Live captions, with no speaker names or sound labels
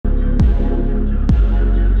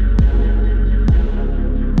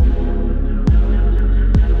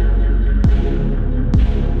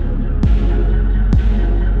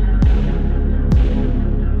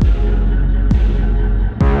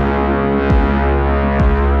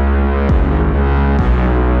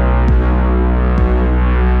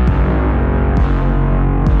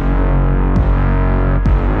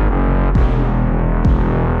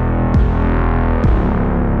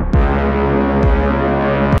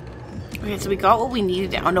Okay, so we got what we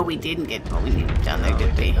needed. Oh no, we didn't get what we needed down there,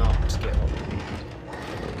 did we? No, just get what we need.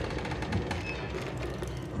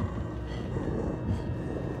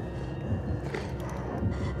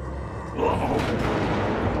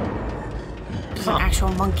 There's an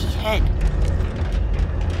actual monkey head.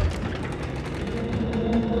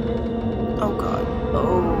 Oh god.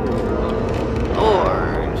 Oh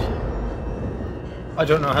Lord. I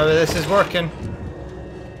don't know how this is working.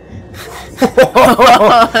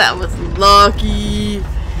 Oh, that was lucky.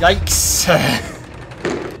 Yikes.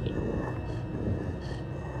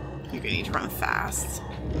 You're gonna need to run fast.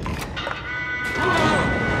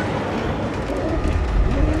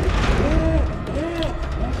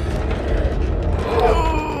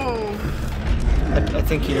 I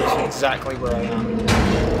think he knows exactly where I am.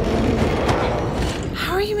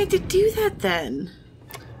 How are you meant to do that then?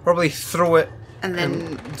 Probably throw it And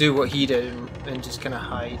then... do what he did and just kind of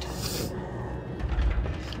hide.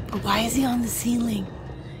 But why is he on the ceiling?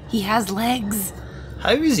 He has legs.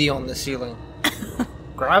 How is he on the ceiling?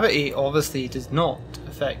 Gravity obviously does not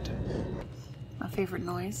affect him. My favorite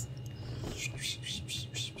noise.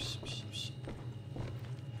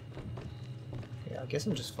 Yeah, I guess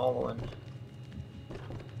I'm just following.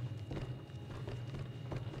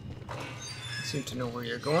 I seem to know where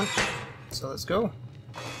you're going, so let's go.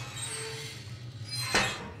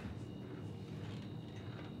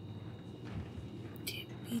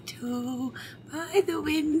 Tippy toe by the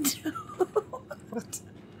window. What?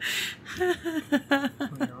 What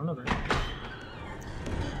are you on about?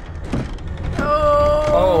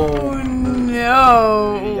 Oh,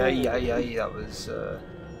 no. Yeah, that was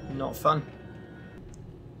not fun.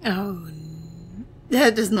 Oh,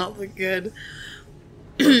 that does not look good.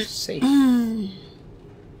 Safe. I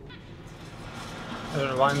don't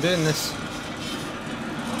know why I'm doing this.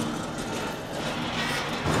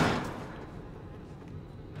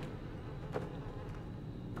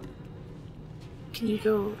 Can you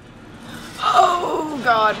go? Oh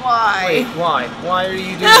God, why? Wait, why? Why are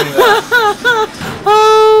you doing that?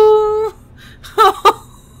 Oh,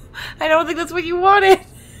 I don't think that's what you wanted.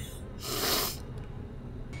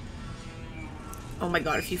 Oh my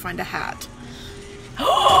God! If you find a hat.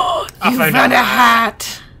 Oh, you found a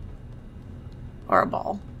hat. Or a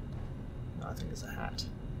ball. No, I think it's a hat.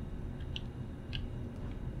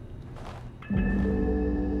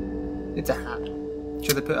 It's a hat.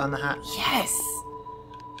 Should they put on the hat? Yes.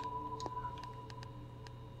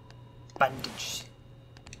 Bandage.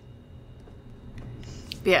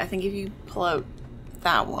 But yeah, I think if you pull out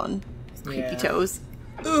that one, creepy Yeah. toes.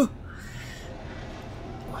 Ugh.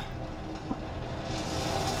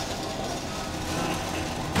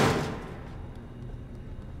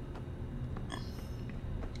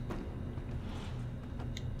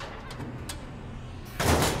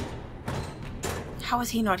 How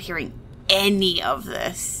is he not hearing any of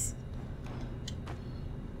this?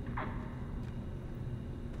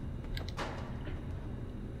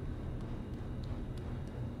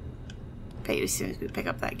 Bet you as soon as we pick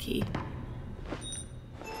up that key.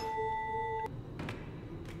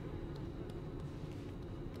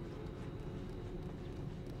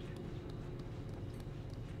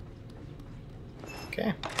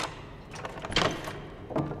 Okay.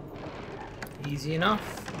 Easy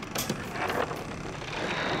enough.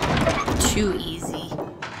 Too easy.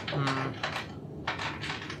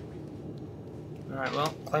 Alright,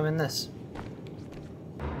 well, climbing this.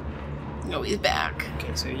 Oh, he's back.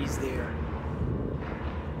 Okay, so he's there.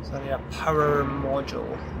 So I need a power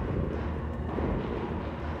module.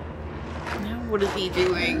 Now what is he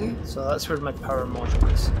doing? So that's where my power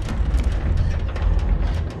module is.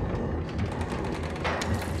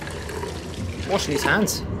 Washing his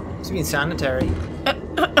hands. He's being sanitary.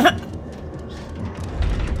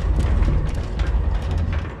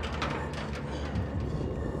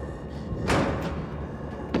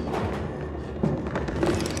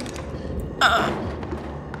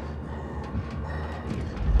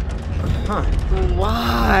 Huh.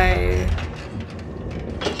 Why?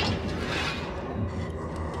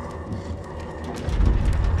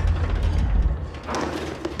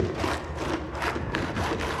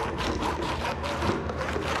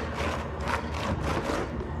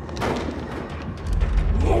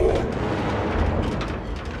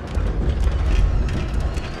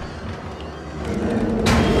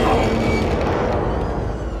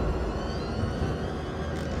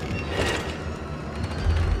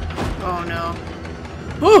 Oh no.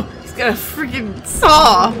 Oh, he's got a freaking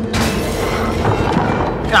saw.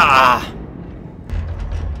 Ah!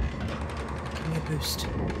 Give me a boost.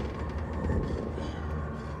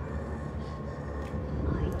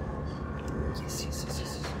 Yes.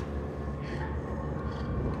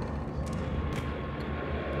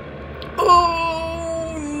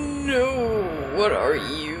 What are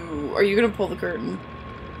you? Are you gonna pull the curtain?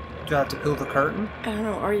 Do I have to pull the curtain? I don't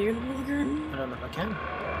know. Are you gonna pull the curtain? I don't know if I can.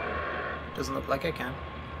 Doesn't look like I can.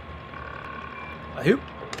 I hope.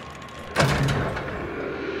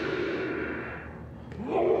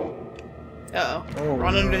 Uh-oh. Oh,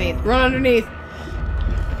 Run no. underneath. Run underneath.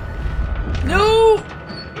 No!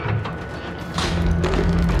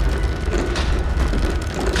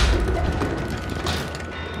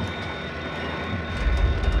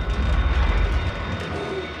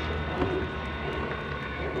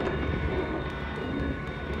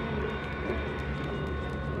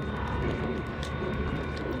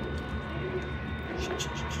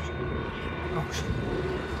 Oh, shit.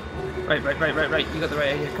 Right. You got the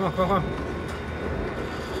right idea. Come on.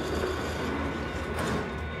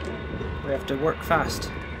 We have to work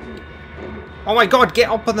fast. Oh my god, get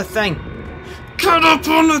up on the thing! Get up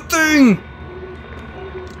on the thing!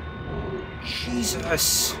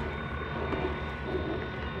 Jesus.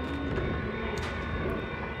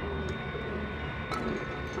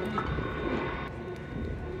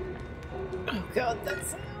 Oh god,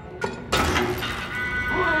 that's...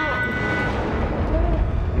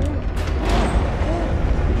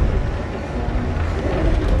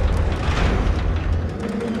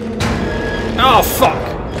 Oh, fuck!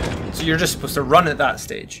 So you're just supposed to run at that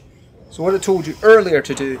stage. So what I told you earlier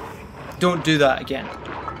to do, don't do that again.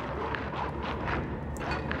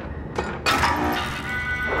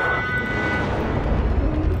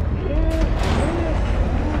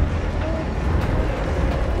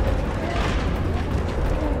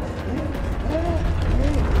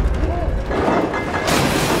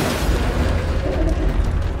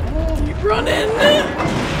 Keep running!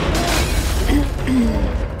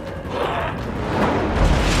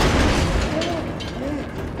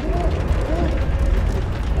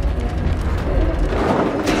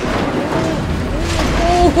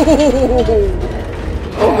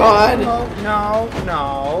 Oh god. No.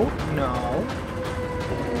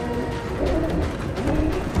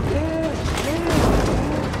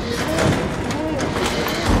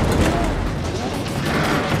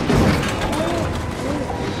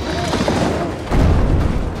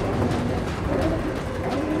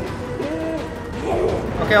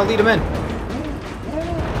 Okay, I'll lead him in.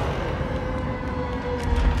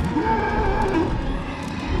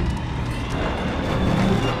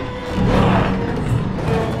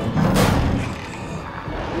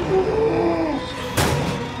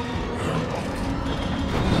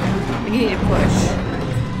 You need to push.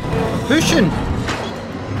 Pushing!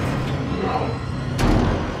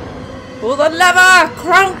 Pull the lever!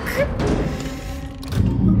 Crunk!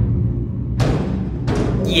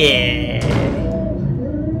 Yeah!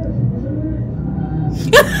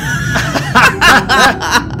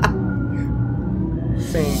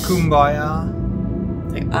 Saying kumbaya.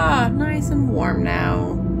 Like, nice and warm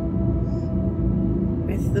now.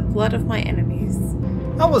 With the blood of my enemies.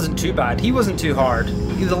 That wasn't too bad. He wasn't too hard.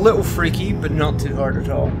 He was a little freaky, but not too hard at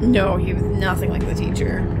all. No, he was nothing like the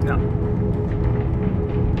teacher. No.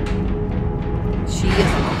 She is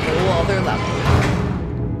on a whole other level.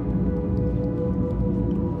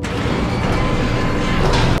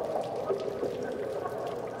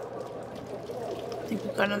 I think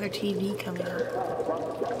we've got another TV coming up.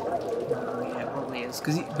 Oh, yeah, it probably is.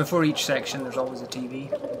 Because before each section, there's always a TV.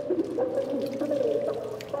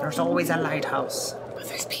 There's always a lighthouse. But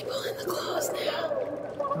there's people in the clothes now.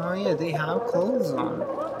 Oh yeah, they have clothes on.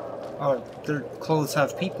 Or their clothes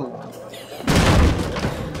have people on.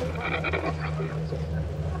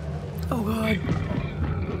 Oh god.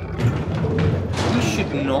 We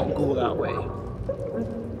should not go that way.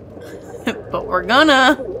 But we're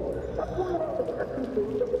gonna.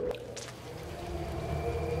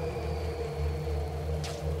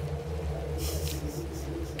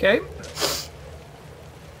 Okay.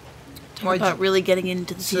 Talk about really getting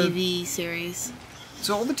into the So- TV series.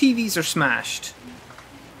 So all the TVs are smashed.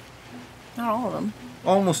 Not all of them.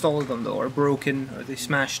 Almost all of them, though, are broken or they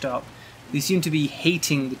smashed up. They seem to be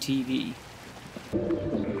hating the TV.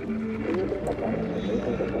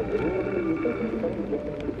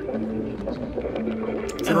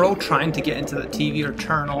 They're all trying to get into the TV or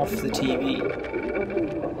turn off the TV.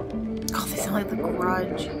 God, they sound like The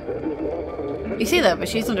Grudge. You say that, but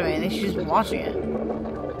she's not doing anything. She's just watching it.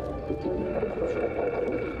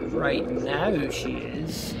 Right now she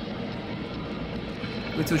is.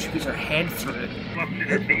 Wait till she puts her head through it. Welcome to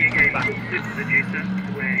this video game called Super Seducer,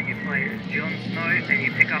 where you play as Jon Snow and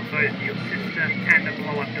you pick up both your sister and a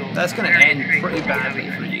blow-up doll. That's going to Very end intriguing pretty to see how badly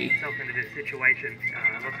for you. yourself into this situation.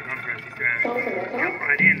 Lots of controversy surrounding. Jump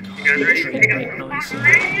right in. You guys ready? Pick up Right, some nice.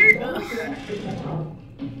 fucking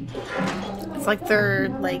ladies! It's like they're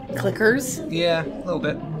like clickers. Yeah, a little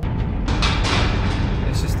bit.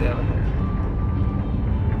 It's just the elevator.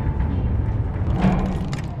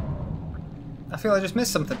 I feel I just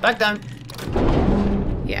missed something. Back down.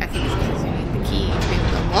 Yeah, I think it's because you need the key to be able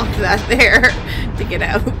to unlock that there to get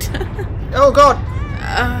out. Oh god!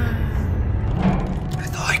 I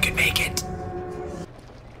thought I could make it.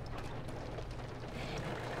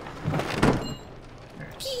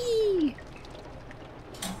 Key.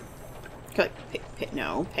 Click,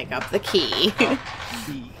 no, pick up the key.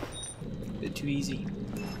 Key. A bit too easy.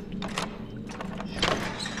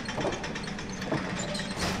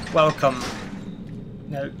 Welcome.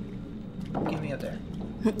 No. Get me up there.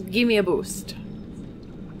 Give me a boost.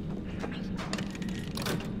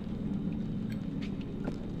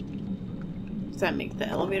 Does that make the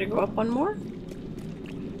elevator go up one more?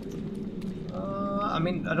 I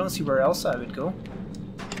mean, I don't see where else I would go.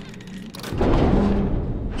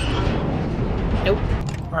 Nope.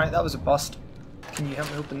 Alright, that was a bust. Can you help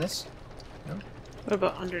me open this? No? What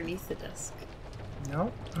about underneath the desk?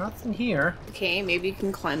 No, nothing here. Okay, maybe you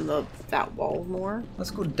can climb that wall more. Let's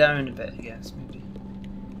go down a bit, I guess, maybe.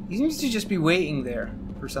 He seems to just be waiting there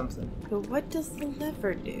for something. But what does the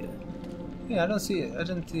lever do? Yeah, I don't see it. I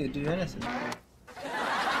didn't see it do anything.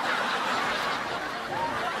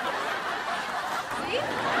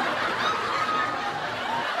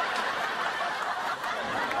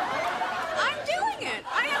 I'm doing it!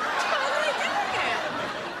 I am totally doing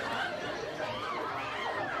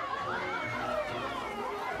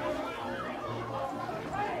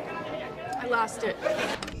it! I lost it.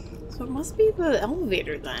 So it must be the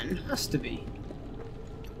elevator then. Has to be.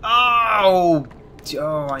 Oh!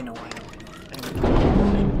 Oh, I know.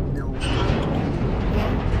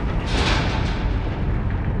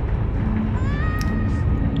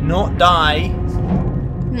 Not die.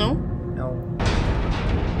 No. No.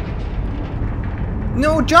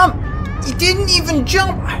 No, jump! You didn't even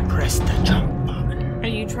jump! I pressed the jump button. Are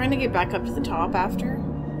you trying to get back up to the top after?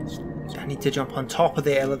 I need to jump on top of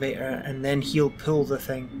the elevator and then he'll pull the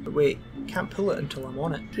thing. But wait, can't pull it until I'm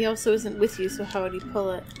on it. He also isn't with you, so how would he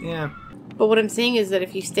pull it? Yeah. But what I'm saying is that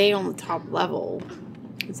if you stay on the top level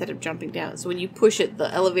instead of jumping down, so when you push it,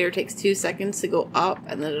 the elevator takes 2 seconds to go up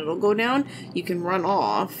and then it'll go down. You can run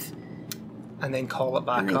off And then call it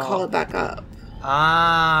back and then up. call it back up.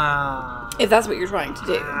 Ah. If that's what you're trying to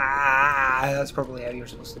do. Ah, that's probably how you're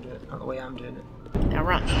supposed to do it, not the way I'm doing it. Now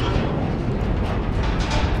run.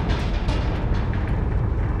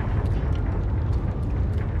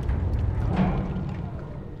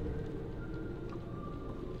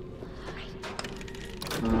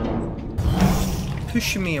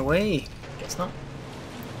 Pushing me away. Guess not.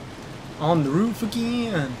 On the roof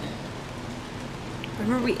again. When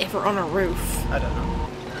were we ever on a roof? I don't know.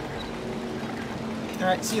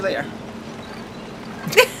 Alright, see you later.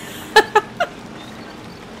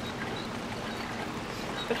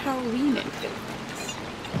 But how are we meant to do this?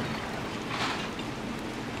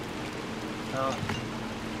 Oh.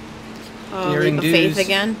 Oh, Daring leap of faith do's.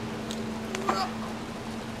 again?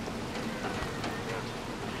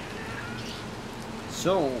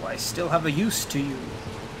 So, I still have a use to you.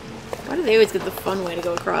 Why do they always get the fun way to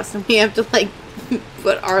go across and we have to, like,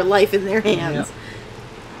 put our life in their hands? Yep.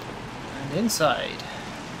 And inside.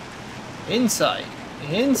 Inside.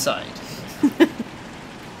 Inside.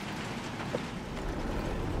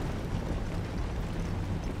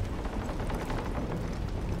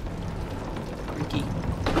 Freaky.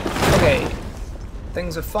 Okay.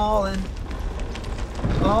 Things are falling.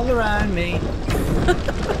 All around me.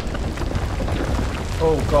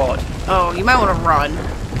 Oh god. Oh, you might want to run.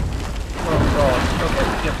 Oh god. Okay,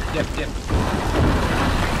 yep.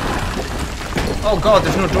 Oh god,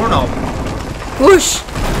 there's no doorknob. Whoosh!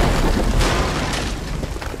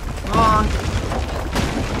 Come on.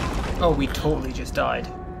 Oh, we totally just died.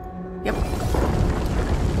 Yep.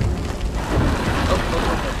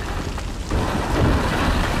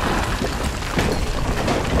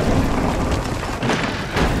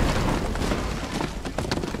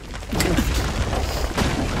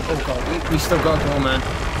 Oh god, we still got to go, man.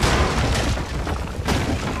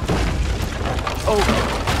 Oh god.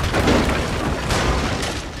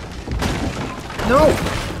 No!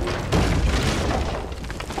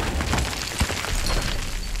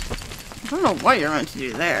 I don't know what you're meant to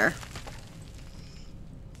do there.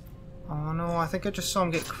 Oh no, I think I just saw him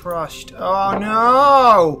get crushed. Oh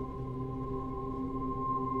no!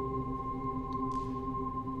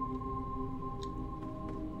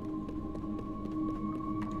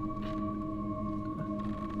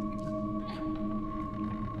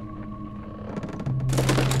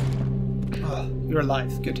 Oh, you're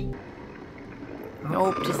alive, good.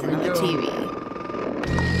 Nope, just another TV.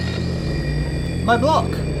 My block!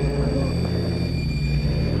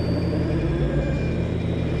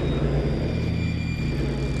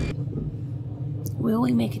 Will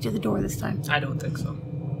we make it to the door this time? I don't think so.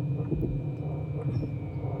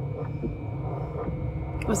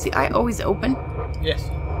 Was the eye always open? Yes.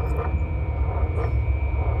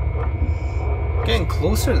 Getting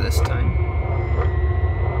closer this time.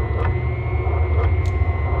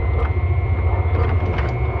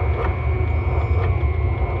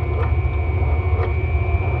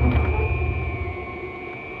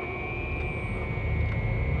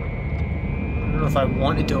 I don't know if I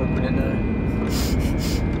wanted to open it now.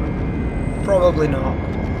 Probably not.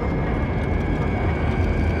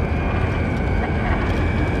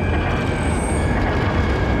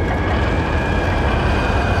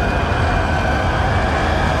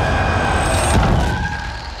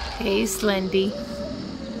 Hey, Slendy.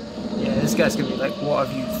 Yeah, this guy's gonna be like, what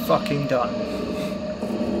have you fucking done?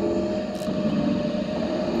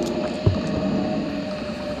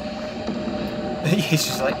 He's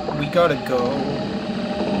just like, we gotta go.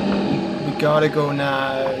 We gotta go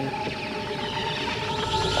now.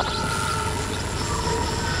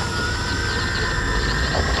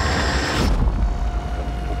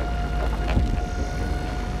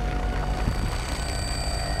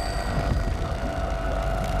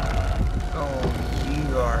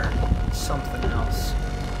 Something else.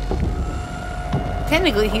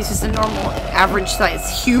 Technically, he's just a normal,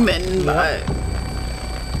 average-sized human, but...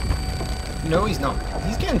 No, he's not.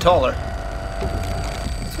 He's getting taller.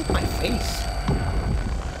 What's with my face?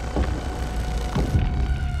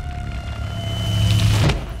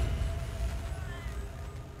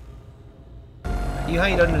 You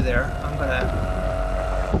hide under there. I'm gonna...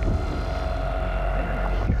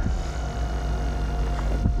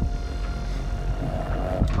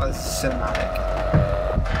 Oh, this is cinematic.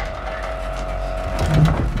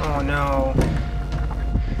 Oh no.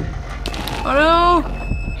 Oh no!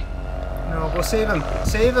 No, go save him.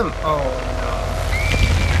 Save him! Oh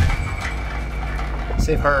no.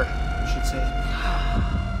 Save her, I should say.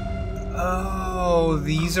 Oh,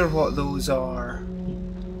 these are what those are.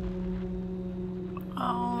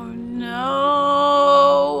 Oh no!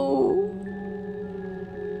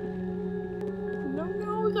 No,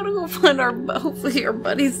 we gotta go find our... Hopefully our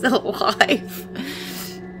buddy's still alive.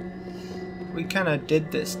 We kind of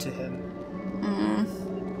did this to him.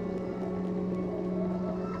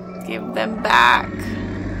 Give them back.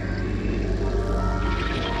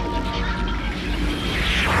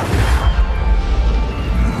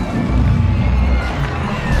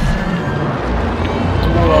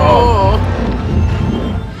 Whoa.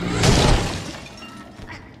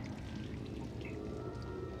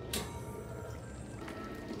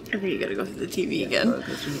 I think you gotta go through the TV again. Go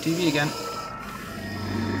through the TV again.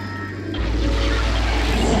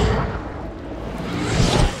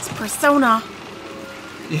 It's Persona.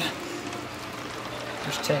 Yeah.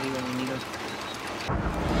 There's Teddy when you need him.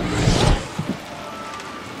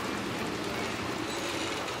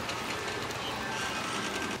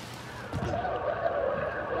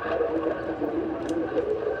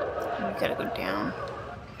 We gotta go down.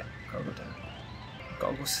 Yeah, gotta go down.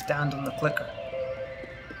 Gotta go stand on the clicker.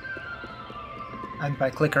 And by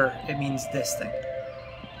clicker, it means this thing.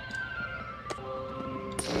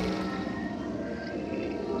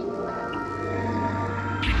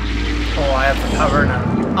 Oh, I have the power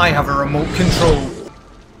now. I have a remote control.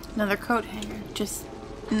 Another coat hanger. Just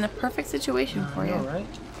in the perfect situation for you. Alright.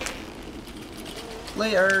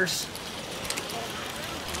 Layers.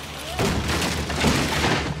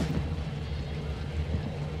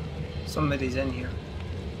 Somebody's in here.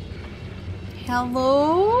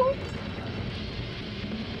 Hello?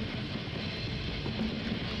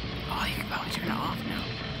 Oh, you can probably turn it off now.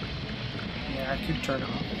 Yeah, I could turn it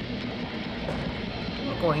off. I'm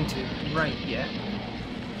not going to. Right, yeah.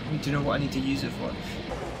 I need to know what I need to use it for.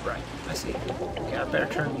 Right, I see. Okay, I better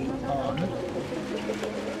turn you on.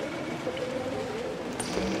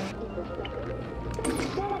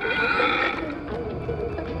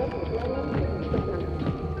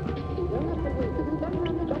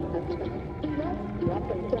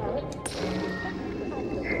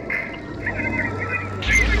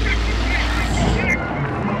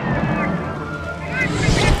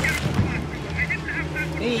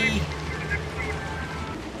 Hey!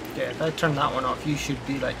 Okay, if I turn that one off, you should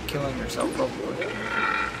be like killing yourself probably.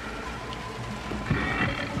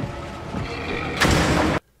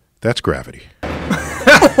 That's gravity.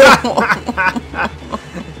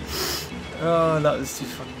 Oh, that was too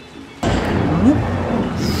funny.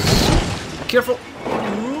 Careful!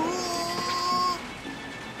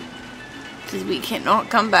 Because we cannot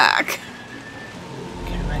come back.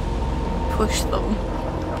 Can I? Push them.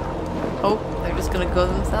 Oh, they're just gonna go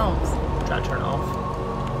themselves. Try to turn it off.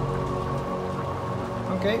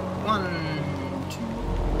 Okay, 1, 2,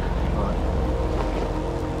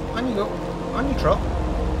 1. On you go. On you trot.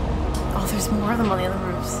 Oh, there's more of them on the other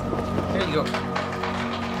roofs. There you go.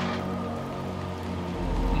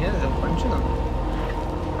 Yeah, there's a bunch of them.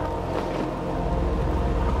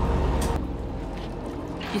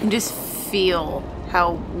 You can just feel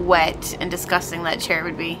how wet and disgusting that chair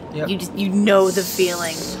would be. Yep. You know the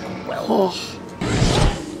feeling. Well. Oh.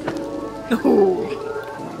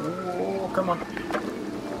 Oh, come on.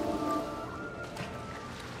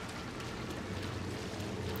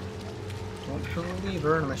 Don't pull the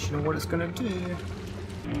lever unless you know what it's gonna do.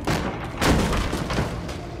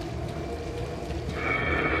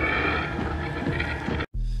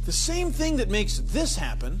 The same thing that makes this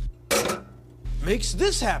happen makes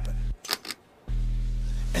this happen.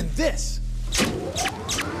 And this.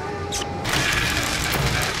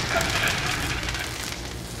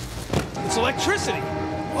 It's electricity.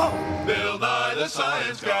 Whoa. Bill Nye the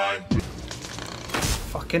Science Guy.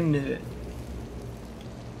 Fucking knew it.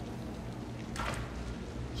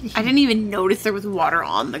 I didn't even notice there was water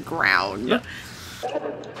on the ground. Yep.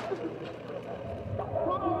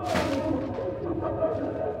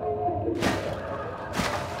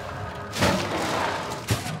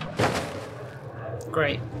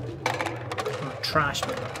 Great. Oh, trash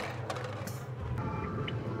me.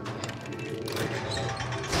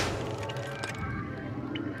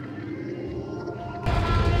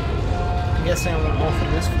 I'm guessing I went off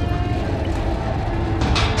on this floor.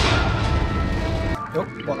 Nope,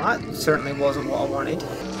 well that certainly wasn't what I wanted.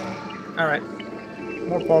 Alright.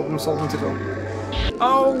 More problem solving to go.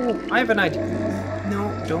 Oh, I have an idea. No,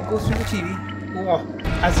 don't go through the TV. Oh,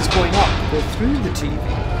 as it's going up, go through the TV.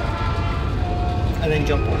 And then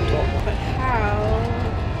jump on top. But how?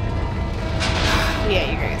 Yeah,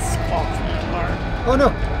 you're gonna get squawked in that bar. Oh no!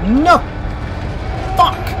 No!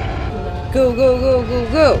 Fuck! Go, go, go, go,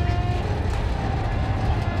 go!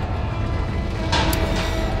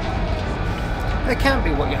 That can't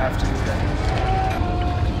be what you have to do then.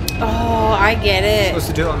 Oh, I get You're it. supposed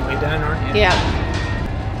to do it on the way down, aren't you? Yeah.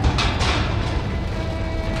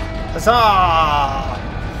 Huzzah!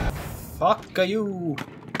 Fuck you!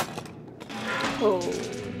 Oh.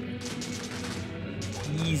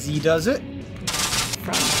 Easy does it.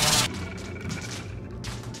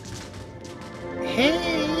 Hey!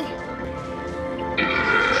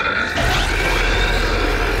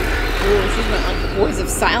 Oh, she's went like the voice of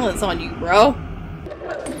silence on you, bro.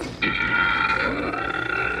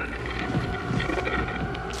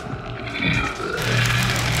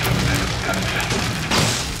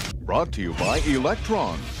 Brought to you by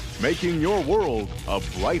Electron, making your world a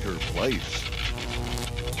brighter place.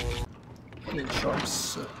 Being sharp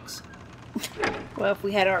sucks. Well, if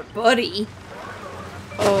we had our buddy.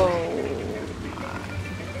 Oh.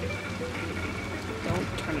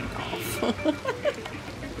 Don't turn it off.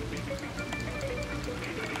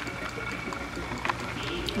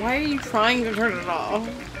 Why are you trying to turn it off?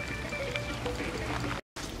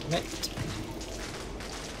 Right.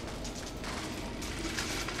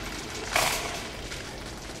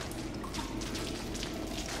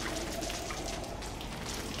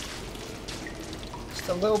 Just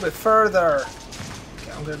a little bit further.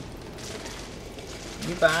 Okay, I'm gonna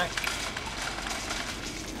be back.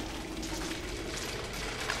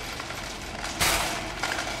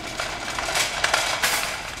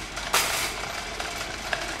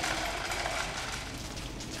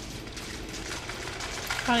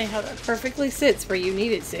 Funny how that perfectly sits where you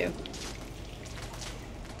need it to.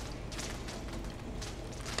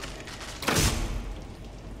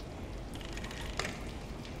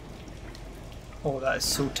 Oh, that is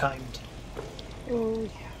so timed. Oh, yeah.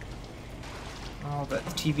 Oh, but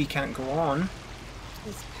the TV can't go on.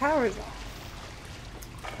 His power's off.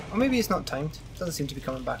 Or maybe it's not timed. It doesn't seem to be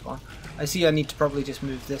coming back on. I see I need to probably just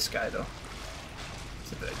move this guy, though.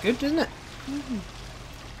 It's a bit good, isn't it? Mm-hmm.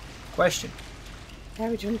 Question. How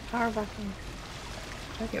would you turn the power back on?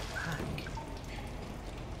 How do I get back?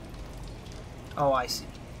 Oh, I see.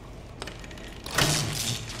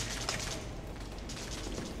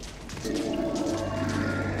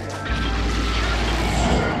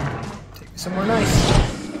 Take me somewhere nice.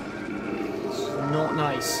 It's not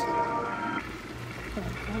nice. Oh,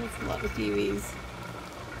 that's a lot of TVs.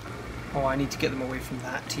 Oh, I need to get them away from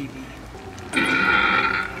that TV.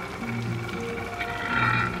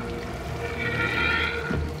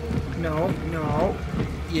 No, no.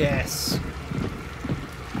 Yes.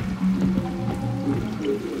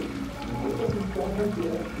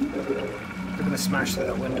 They're gonna smash through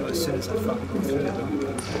that window as soon as I fucking go through it though.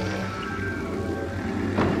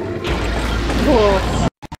 Cool.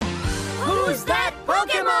 Who's that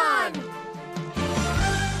Pokemon?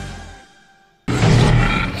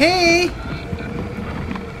 Hey!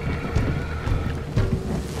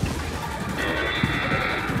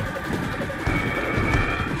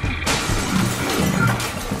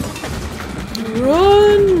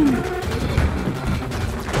 Run!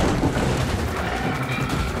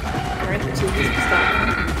 Alright, the TV's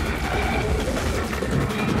stopping.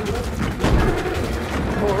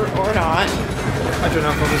 Or not. I don't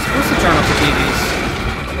know if I was supposed to turn off the TVs.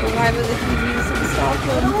 But why would the TVs stop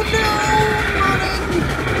them? Oh no!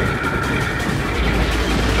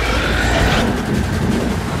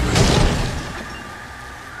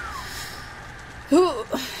 Who?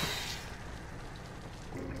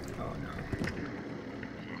 Oh no.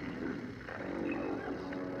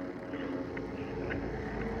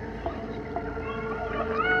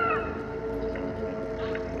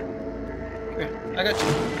 Okay, I got you.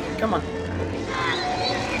 Come on.